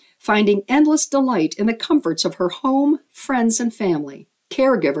 finding endless delight in the comforts of her home, friends and family,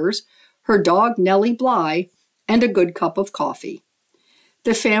 caregivers, her dog Nellie Bly, and a good cup of coffee.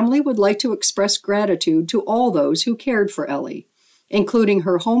 The family would like to express gratitude to all those who cared for Ellie, including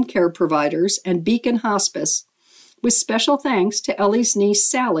her home care providers and Beacon Hospice, with special thanks to Ellie's niece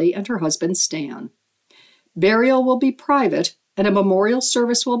Sally and her husband Stan. Burial will be private, and a memorial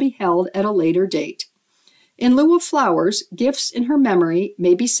service will be held at a later date. In lieu of flowers, gifts in her memory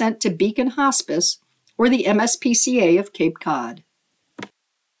may be sent to Beacon Hospice or the MSPCA of Cape Cod.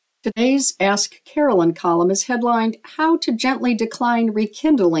 Today's Ask Carolyn column is headlined, How to Gently Decline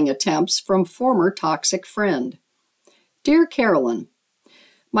Rekindling Attempts from Former Toxic Friend. Dear Carolyn,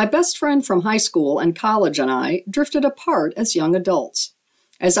 my best friend from high school and college and I drifted apart as young adults.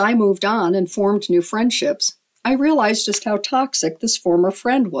 As I moved on and formed new friendships, I realized just how toxic this former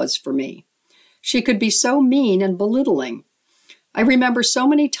friend was for me. She could be so mean and belittling. I remember so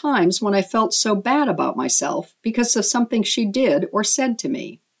many times when I felt so bad about myself because of something she did or said to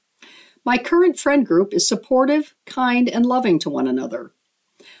me. My current friend group is supportive, kind, and loving to one another.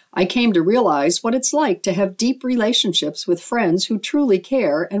 I came to realize what it's like to have deep relationships with friends who truly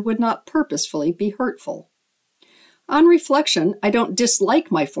care and would not purposefully be hurtful. On reflection, I don't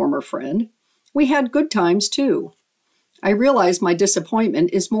dislike my former friend. We had good times too. I realize my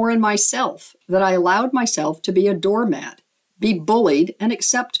disappointment is more in myself, that I allowed myself to be a doormat, be bullied, and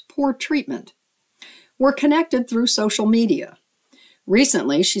accept poor treatment. We're connected through social media.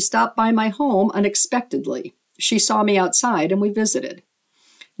 Recently, she stopped by my home unexpectedly. She saw me outside and we visited.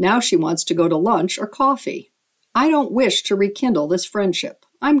 Now she wants to go to lunch or coffee. I don't wish to rekindle this friendship.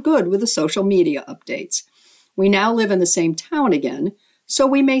 I'm good with the social media updates. We now live in the same town again, so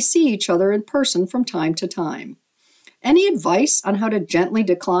we may see each other in person from time to time. Any advice on how to gently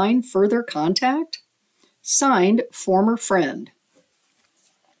decline further contact? Signed, Former Friend.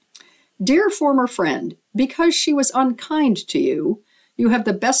 Dear former friend, because she was unkind to you, you have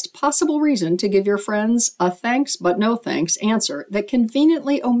the best possible reason to give your friends a thanks but no thanks answer that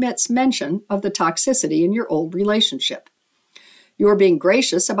conveniently omits mention of the toxicity in your old relationship. You are being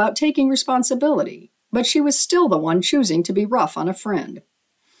gracious about taking responsibility, but she was still the one choosing to be rough on a friend.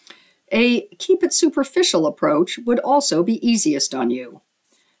 A keep it superficial approach would also be easiest on you.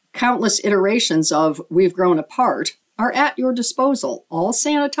 Countless iterations of we've grown apart are at your disposal, all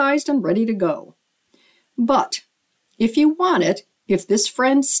sanitized and ready to go. But if you want it, if this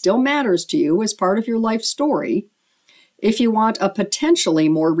friend still matters to you as part of your life story, if you want a potentially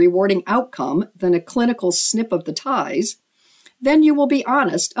more rewarding outcome than a clinical snip of the ties, then you will be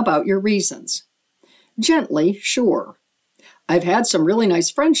honest about your reasons. Gently, sure. I've had some really nice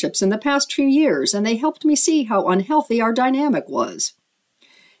friendships in the past few years, and they helped me see how unhealthy our dynamic was.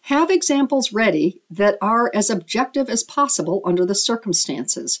 Have examples ready that are as objective as possible under the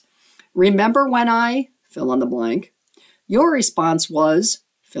circumstances. Remember when I, fill in the blank. Your response was,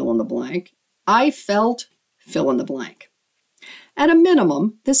 fill in the blank. I felt, fill in the blank. At a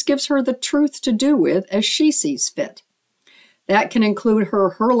minimum, this gives her the truth to do with as she sees fit. That can include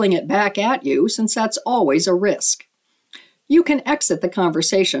her hurling it back at you, since that's always a risk. You can exit the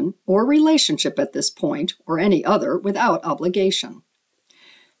conversation or relationship at this point, or any other, without obligation.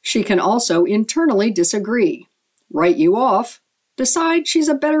 She can also internally disagree, write you off, decide she's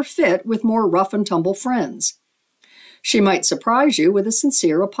a better fit with more rough and tumble friends. She might surprise you with a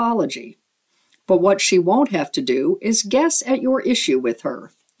sincere apology. But what she won't have to do is guess at your issue with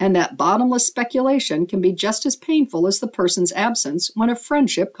her, and that bottomless speculation can be just as painful as the person's absence when a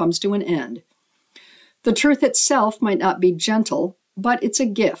friendship comes to an end. The truth itself might not be gentle, but it's a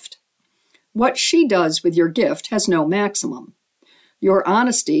gift. What she does with your gift has no maximum. Your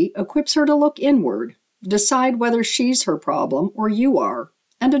honesty equips her to look inward, decide whether she's her problem or you are,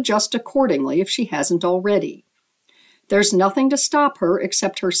 and adjust accordingly if she hasn't already. There's nothing to stop her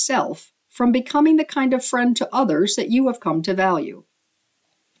except herself from becoming the kind of friend to others that you have come to value.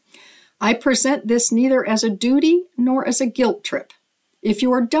 I present this neither as a duty nor as a guilt trip. If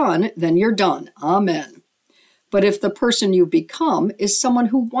you are done, then you're done. Amen. But if the person you've become is someone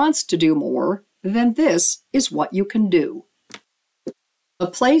who wants to do more, then this is what you can do. A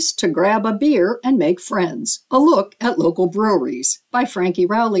place to grab a beer and make friends. A look at local breweries by Frankie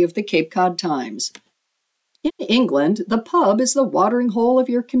Rowley of the Cape Cod Times. In England, the pub is the watering hole of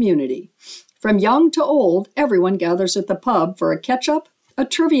your community. From young to old, everyone gathers at the pub for a catch-up, a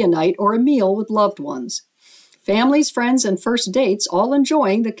trivia night, or a meal with loved ones. Families, friends, and first dates all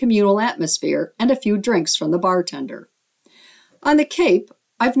enjoying the communal atmosphere and a few drinks from the bartender. On the Cape,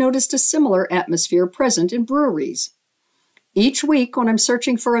 I've noticed a similar atmosphere present in breweries. Each week when I'm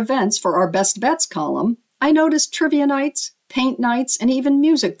searching for events for our Best Bets column, I notice trivia nights, paint nights, and even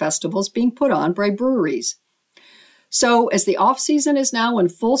music festivals being put on by breweries. So, as the off-season is now in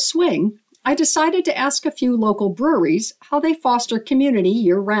full swing, I decided to ask a few local breweries how they foster community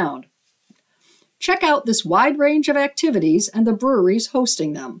year-round. Check out this wide range of activities and the breweries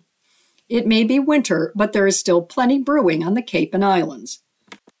hosting them. It may be winter, but there is still plenty brewing on the Cape and Islands.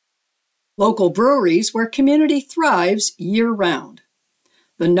 Local breweries where community thrives year-round.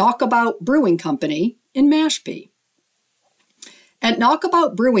 The Knockabout Brewing Company in Mashpee. At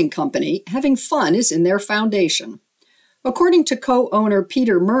Knockabout Brewing Company, having fun is in their foundation. According to co-owner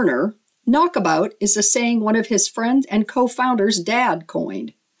Peter Murner, knockabout is a saying one of his friend and co-founder's dad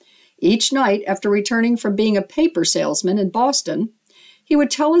coined. Each night after returning from being a paper salesman in Boston, he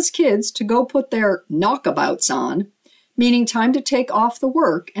would tell his kids to go put their knockabouts on, meaning time to take off the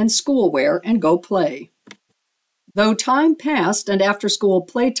work and schoolwear and go play. Though time passed and after-school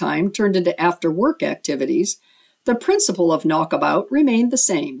playtime turned into after-work activities, the principle of knockabout remained the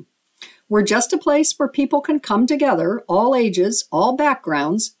same. We're just a place where people can come together, all ages, all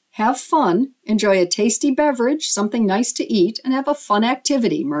backgrounds, have fun, enjoy a tasty beverage, something nice to eat, and have a fun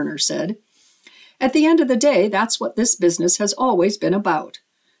activity, Murner said. At the end of the day, that's what this business has always been about.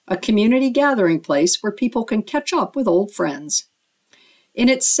 A community gathering place where people can catch up with old friends. In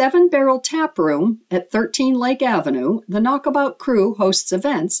its 7-barrel tap room at 13 Lake Avenue, the Knockabout crew hosts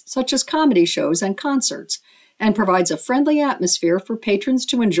events such as comedy shows and concerts, and provides a friendly atmosphere for patrons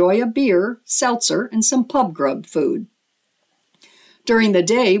to enjoy a beer, seltzer, and some pub grub food. During the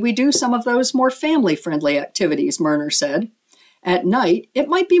day, we do some of those more family-friendly activities, Murner said. At night, it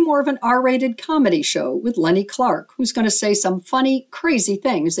might be more of an R-rated comedy show with Lenny Clark, who's going to say some funny, crazy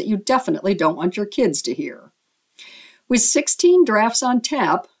things that you definitely don't want your kids to hear. With 16 drafts on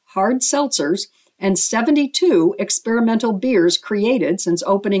tap, hard seltzers, and 72 experimental beers created since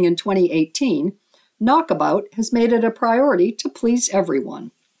opening in 2018, Knockabout has made it a priority to please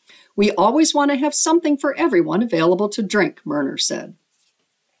everyone. We always want to have something for everyone available to drink, Murner said.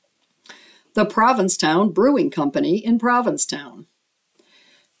 The Provincetown Brewing Company in Provincetown.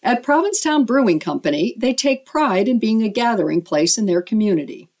 At Provincetown Brewing Company, they take pride in being a gathering place in their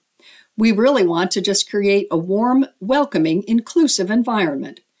community. We really want to just create a warm, welcoming, inclusive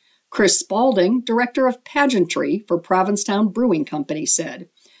environment. Chris Spalding, Director of Pageantry for Provincetown Brewing Company, said,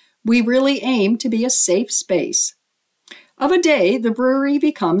 "We really aim to be a safe space." Of a day, the brewery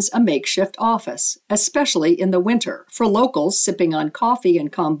becomes a makeshift office, especially in the winter, for locals sipping on coffee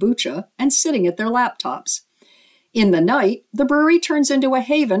and kombucha and sitting at their laptops. In the night, the brewery turns into a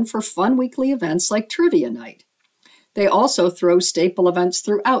haven for fun weekly events like Trivia Night. They also throw staple events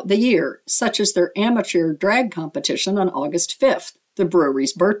throughout the year, such as their amateur drag competition on August 5th, the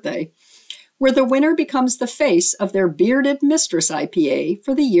brewery's birthday, where the winner becomes the face of their Bearded Mistress IPA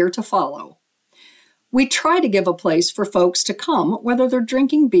for the year to follow. We try to give a place for folks to come whether they're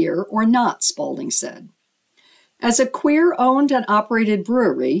drinking beer or not, Spalding said. As a queer-owned and operated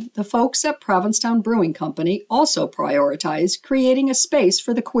brewery, the folks at Provincetown Brewing Company also prioritize creating a space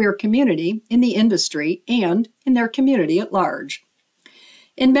for the queer community in the industry and in their community at large.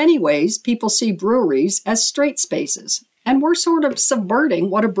 In many ways, people see breweries as straight spaces, and we're sort of subverting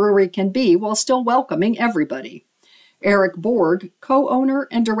what a brewery can be while still welcoming everybody. Eric Borg, co-owner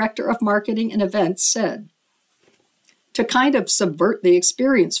and director of marketing and events, said, "To kind of subvert the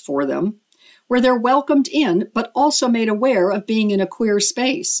experience for them, where they're welcomed in but also made aware of being in a queer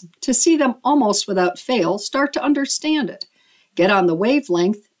space, to see them almost without fail start to understand it, get on the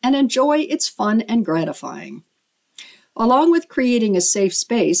wavelength, and enjoy its fun and gratifying." Along with creating a safe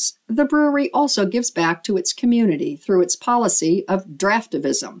space, the brewery also gives back to its community through its policy of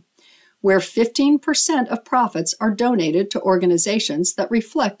draftivism, where 15% of profits are donated to organizations that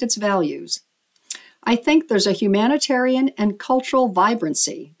reflect its values. I think there's a humanitarian and cultural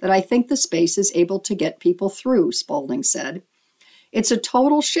vibrancy that I think the space is able to get people through, Spaulding said. It's a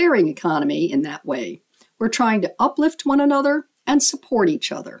total sharing economy in that way. We're trying to uplift one another and support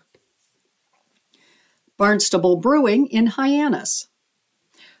each other. Barnstable Brewing in Hyannis.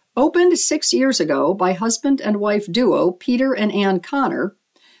 Opened 6 years ago by husband and wife duo Peter and Ann Connor,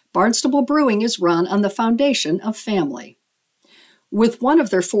 Barnstable Brewing is run on the foundation of family. With one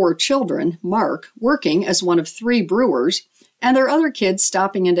of their 4 children, Mark, working as one of 3 brewers, and their other kids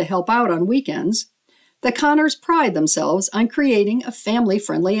stopping in to help out on weekends, the Connors pride themselves on creating a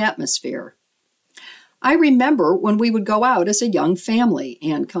family-friendly atmosphere. I remember when we would go out as a young family,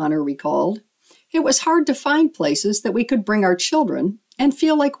 Ann Connor recalled. It was hard to find places that we could bring our children and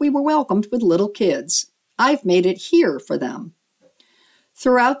feel like we were welcomed with little kids. I've made it here for them.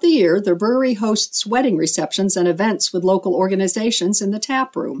 Throughout the year, the brewery hosts wedding receptions and events with local organizations in the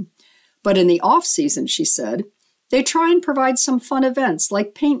tap room. But in the off-season, she said, they try and provide some fun events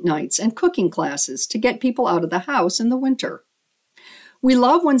like paint nights and cooking classes to get people out of the house in the winter. We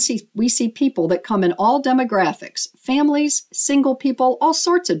love when we see people that come in all demographics, families, single people, all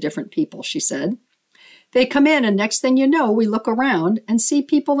sorts of different people, she said. They come in and next thing you know, we look around and see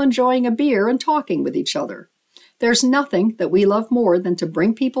people enjoying a beer and talking with each other. There's nothing that we love more than to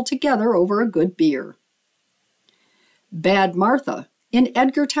bring people together over a good beer. Bad Martha in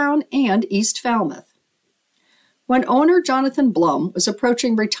Edgartown and East Falmouth. When owner Jonathan Blum was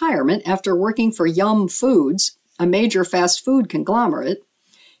approaching retirement after working for Yum Foods, a major fast food conglomerate,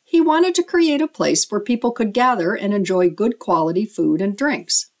 he wanted to create a place where people could gather and enjoy good quality food and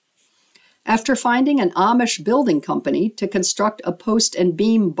drinks. After finding an Amish building company to construct a post and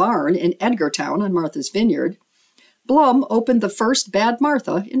beam barn in Edgartown on Martha's Vineyard, Blum opened the first Bad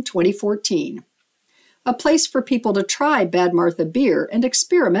Martha in 2014, a place for people to try Bad Martha beer and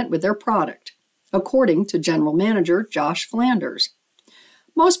experiment with their product, according to General Manager Josh Flanders.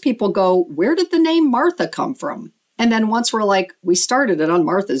 Most people go, where did the name Martha come from? And then once we're like, we started it on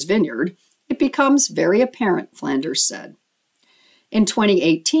Martha's Vineyard, it becomes very apparent, Flanders said. In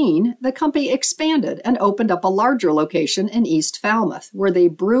 2018, the company expanded and opened up a larger location in East Falmouth, where they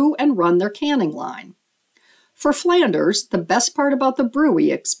brew and run their canning line. For Flanders, the best part about the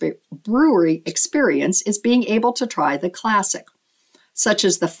brewery experience is being able to try the classic, such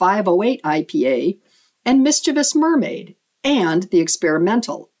as the 508 IPA and Mischievous Mermaid, and the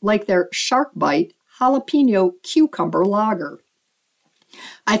experimental, like their Shark Bite Jalapeno Cucumber Lager.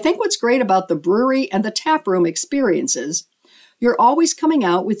 I think what's great about the brewery and the taproom experiences, you're always coming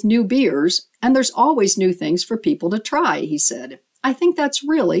out with new beers, and there's always new things for people to try, he said. I think that's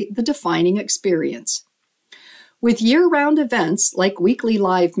really the defining experience. With year-round events like weekly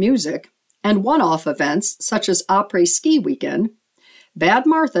live music and one-off events such as après-ski weekend, Bad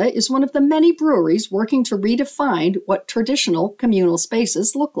Martha is one of the many breweries working to redefine what traditional communal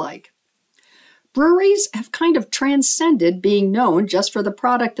spaces look like. Breweries have kind of transcended being known just for the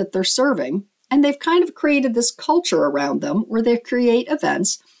product that they're serving, and they've kind of created this culture around them where they create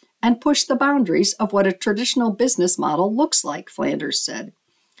events and push the boundaries of what a traditional business model looks like, Flanders said.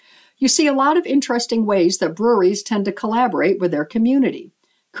 You see a lot of interesting ways that breweries tend to collaborate with their community,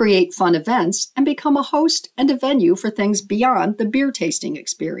 create fun events, and become a host and a venue for things beyond the beer tasting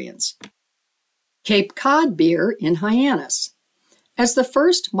experience. Cape Cod Beer in Hyannis. As the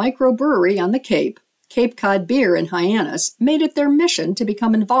first microbrewery on the Cape, Cape Cod Beer in Hyannis made it their mission to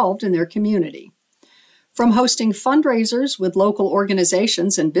become involved in their community. From hosting fundraisers with local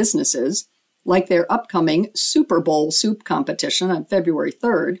organizations and businesses, like their upcoming Super Bowl soup competition on February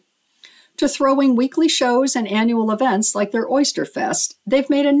 3rd, to throwing weekly shows and annual events like their Oyster Fest, they've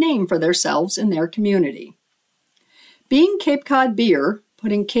made a name for themselves in their community. Being Cape Cod Beer,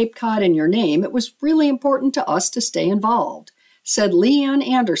 putting Cape Cod in your name, it was really important to us to stay involved, said Leanne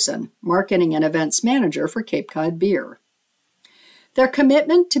Anderson, marketing and events manager for Cape Cod Beer. Their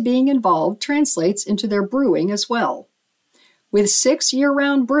commitment to being involved translates into their brewing as well. With 6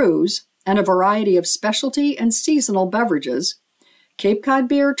 year-round brews and a variety of specialty and seasonal beverages, Cape Cod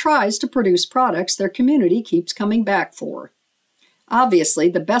Beer tries to produce products their community keeps coming back for. Obviously,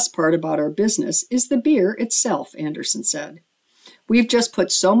 the best part about our business is the beer itself, Anderson said. We've just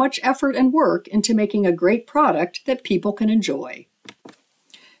put so much effort and work into making a great product that people can enjoy.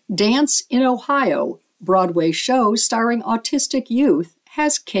 Dance in Ohio, Broadway show starring autistic youth,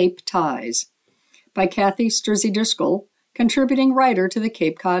 has Cape ties, by Kathy Strzyduskel, contributing writer to the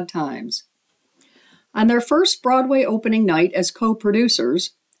Cape Cod Times. On their first Broadway opening night as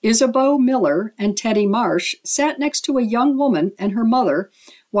co-producers, Isabeau Miller and Teddy Marsh sat next to a young woman and her mother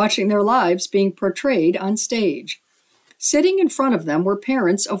watching their lives being portrayed on stage. Sitting in front of them were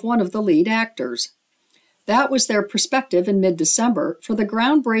parents of one of the lead actors. That was their perspective in mid-December for the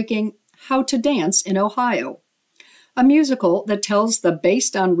groundbreaking How to Dance in Ohio, a musical that tells the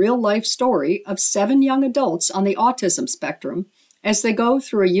based on real-life story of 7 young adults on the autism spectrum as they go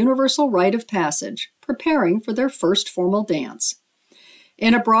through a universal rite of passage, preparing for their first formal dance.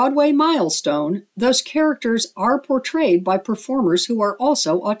 In a Broadway milestone, those characters are portrayed by performers who are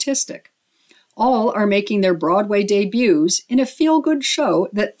also autistic. All are making their Broadway debuts in a feel-good show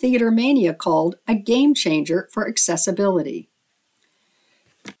that Theater Mania called a game changer for accessibility.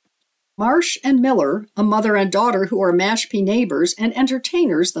 Marsh and Miller, a mother and daughter who are Mashpee neighbors and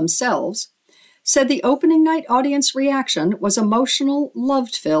entertainers themselves, said the opening night audience reaction was emotional,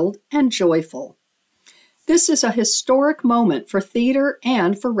 love-filled, and joyful. This is a historic moment for theater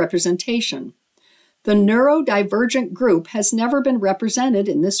and for representation. The neurodivergent group has never been represented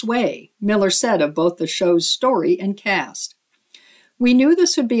in this way, Miller said of both the show's story and cast. We knew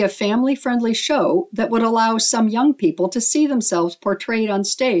this would be a family-friendly show that would allow some young people to see themselves portrayed on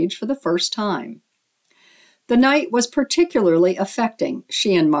stage for the first time. The night was particularly affecting,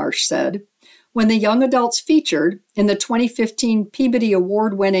 she and Marsh said, when the young adults featured in the 2015 Peabody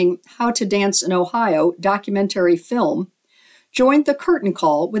Award-winning How to Dance in Ohio documentary film joined the curtain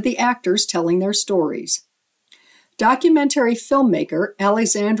call with the actors telling their stories. Documentary filmmaker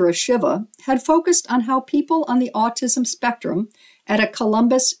Alexandra Shiva had focused on how people on the autism spectrum at a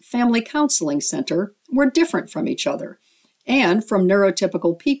Columbus Family Counseling Center were different from each other and from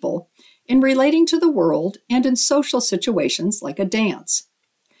neurotypical people in relating to the world and in social situations like a dance.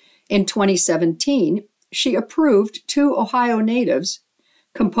 In 2017, she approved 2 Ohio natives,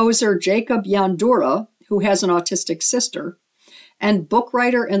 composer Jacob Yandura, who has an autistic sister, and book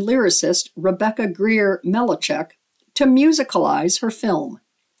writer and lyricist Rebecca Greer Melichek, to musicalize her film.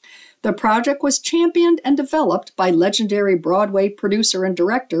 The project was championed and developed by legendary Broadway producer and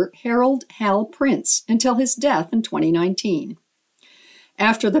director Harold Hal Prince until his death in 2019.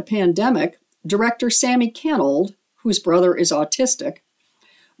 After the pandemic, director Sammy Canold, whose brother is autistic,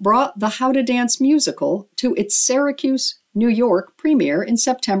 brought the How to Dance musical to its Syracuse, New York premiere in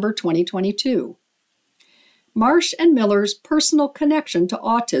September 2022. Marsh and Miller's personal connection to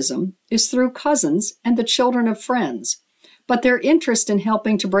autism is through cousins and the children of friends, but their interest in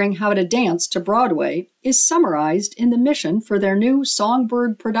helping to bring How to Dance to Broadway is summarized in the mission for their new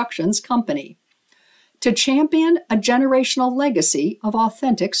Songbird Productions company, to champion a generational legacy of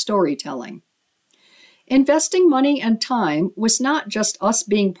authentic storytelling. Investing money and time was not just us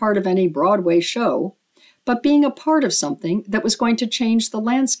being part of any Broadway show, but being a part of something that was going to change the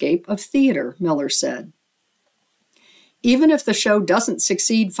landscape of theater, Miller said. Even if the show doesn't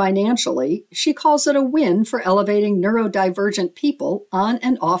succeed financially, she calls it a win for elevating neurodivergent people on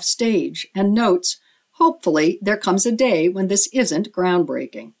and off stage, and notes, hopefully there comes a day when this isn't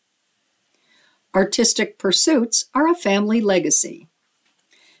groundbreaking. Artistic pursuits are a family legacy.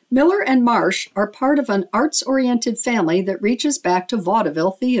 Miller and Marsh are part of an arts-oriented family that reaches back to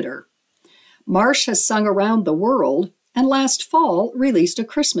vaudeville theater. Marsh has sung around the world and last fall released a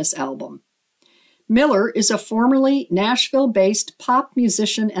Christmas album. Miller is a formerly Nashville-based pop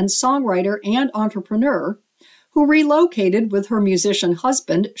musician and songwriter and entrepreneur who relocated with her musician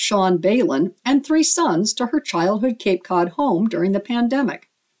husband, Sean Balin, and 3 sons to her childhood Cape Cod home during the pandemic.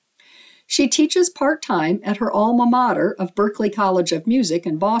 She teaches part-time at her alma mater of Berklee College of Music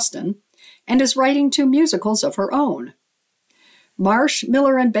in Boston and is writing 2 musicals of her own. Marsh,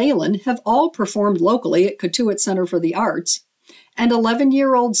 Miller, and Balin have all performed locally at Cotuit Center for the Arts, and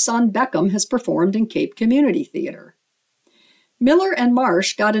 11-year-old son Beckham has performed in Cape Community Theater. Miller and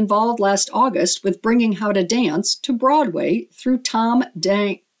Marsh got involved last August with bringing How to Dance to Broadway through Tom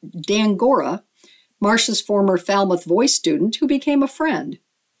Dangora, Marsh's former Falmouth voice student who became a friend.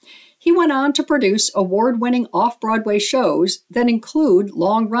 He went on to produce award-winning off-Broadway shows that include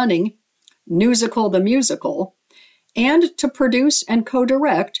long-running Newsical the Musical, and to produce and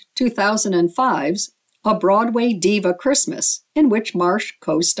co-direct 2005's A Broadway Diva Christmas, in which Marsh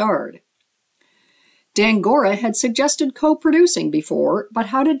co-starred. Dangora had suggested co-producing before, but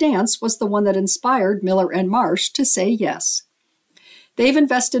How to Dance was the one that inspired Miller and Marsh to say yes. They've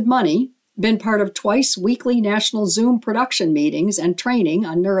invested money, been part of twice weekly national Zoom production meetings and training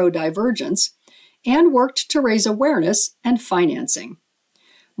on neurodivergence, and worked to raise awareness and financing.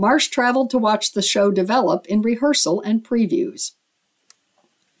 Marsh traveled to watch the show develop in rehearsal and previews.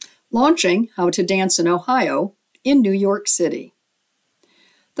 Launching How to Dance in Ohio in New York City.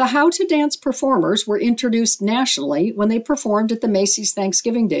 The How to Dance performers were introduced nationally when they performed at the Macy's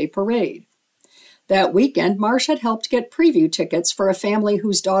Thanksgiving Day Parade. That weekend, Marsh had helped get preview tickets for a family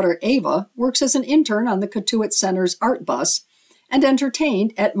whose daughter Ava works as an intern on the Cotuit Center's art bus and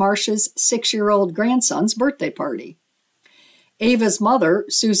entertained at Marsh's 6-year-old grandson's birthday party. Ava's mother,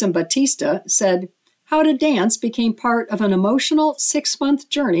 Susan Batista, said, "How to Dance became part of an emotional 6-month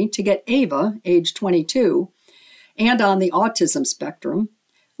journey to get Ava, age 22, and on the autism spectrum,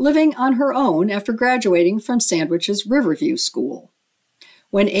 living on her own after graduating from Sandwich's Riverview School.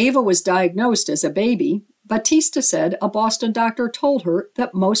 When Ava was diagnosed as a baby, Batista said a Boston doctor told her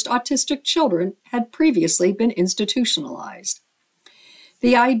that most autistic children had previously been institutionalized.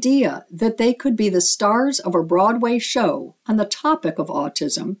 The idea that they could be the stars of a Broadway show on the topic of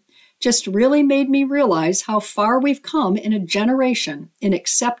autism just really made me realize how far we've come in a generation in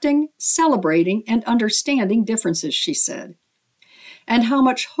accepting, celebrating, and understanding differences," she said, "and how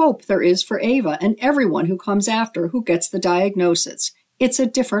much hope there is for Ava and everyone who comes after who gets the diagnosis. It's a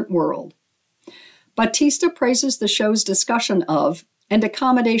different world." Batista praises the show's discussion of and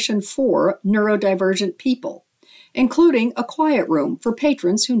accommodation for neurodivergent people, including a quiet room for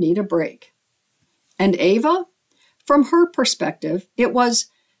patrons who need a break. And Ava? From her perspective, it was,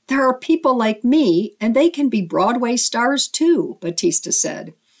 "There are people like me, and they can be Broadway stars too," Batista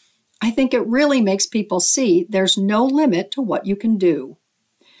said. "I think it really makes people see there's no limit to what you can do."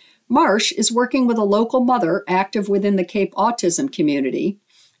 Marsh is working with a local mother active within the Cape autism community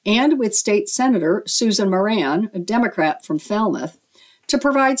and with State Senator Susan Moran, a Democrat from Falmouth, to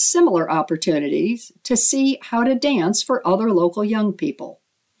provide similar opportunities to see how to dance for other local young people.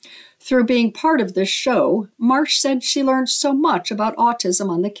 Through being part of this show, Marsh said she learned so much about autism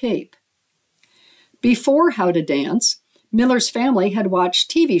on the Cape. Before How to Dance, Miller's family had watched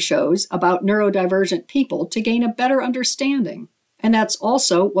TV shows about neurodivergent people to gain a better understanding, and that's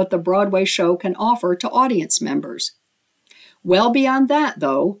also what the Broadway show can offer to audience members. Well beyond that,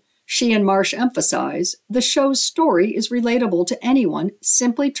 though, she and Marsh emphasize, the show's story is relatable to anyone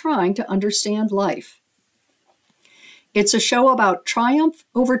simply trying to understand life. It's a show about triumph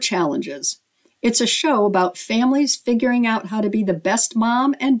over challenges. It's a show about families figuring out how to be the best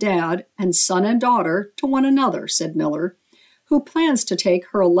mom and dad and son and daughter to one another, said Miller, who plans to take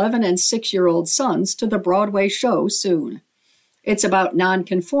her 11 and 6-year-old sons to the Broadway show soon. It's about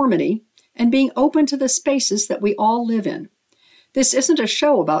nonconformity and being open to the spaces that we all live in. This isn't a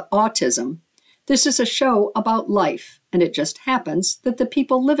show about autism. This is a show about life, and it just happens that the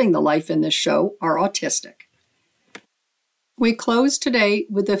people living the life in this show are autistic. We close today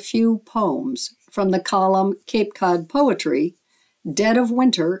with a few poems from the column Cape Cod Poetry. Dead of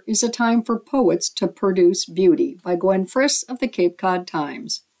Winter is a Time for Poets to Produce Beauty by Gwen Friss of the Cape Cod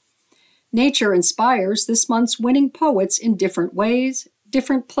Times. Nature inspires this month's winning poets in different ways,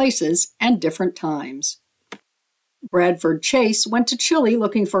 different places, and different times. Bradford Chase went to Chile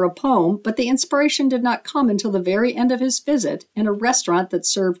looking for a poem, but the inspiration did not come until the very end of his visit in a restaurant that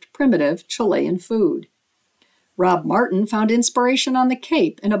served primitive Chilean food. Rob Martin found inspiration on the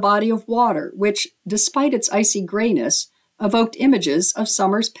Cape in a body of water, which, despite its icy grayness, evoked images of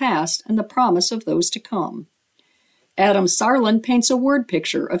summers past and the promise of those to come. Adam Sarland paints a word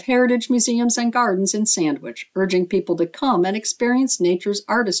picture of heritage museums and gardens in Sandwich, urging people to come and experience nature's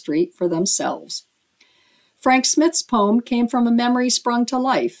artistry for themselves. Frank Smith's poem came from a memory sprung to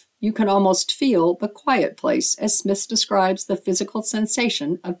life. You can almost feel the quiet place, as Smith describes the physical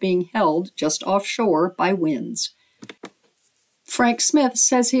sensation of being held just offshore by winds. Frank Smith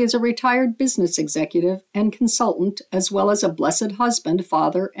says he is a retired business executive and consultant, as well as a blessed husband,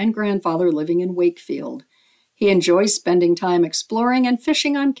 father, and grandfather living in Wakefield. He enjoys spending time exploring and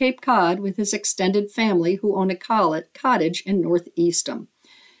fishing on Cape Cod with his extended family who own a cottage in North Eastham.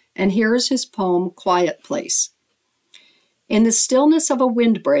 And here's his poem, Quiet Place. In the stillness of a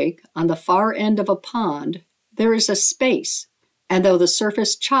windbreak on the far end of a pond, there is a space, and though the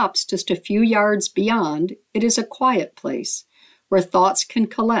surface chops just a few yards beyond, it is a quiet place where thoughts can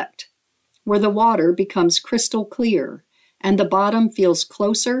collect, where the water becomes crystal clear, and the bottom feels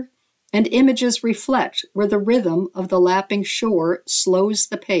closer, and images reflect where the rhythm of the lapping shore slows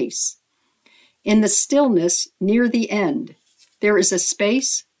the pace. In the stillness near the end, there is a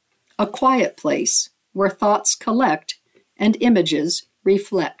space, a quiet place, where thoughts collect and images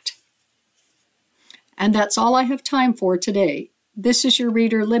reflect. And that's all I have time for today. This is your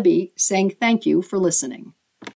reader, Libby, saying thank you for listening.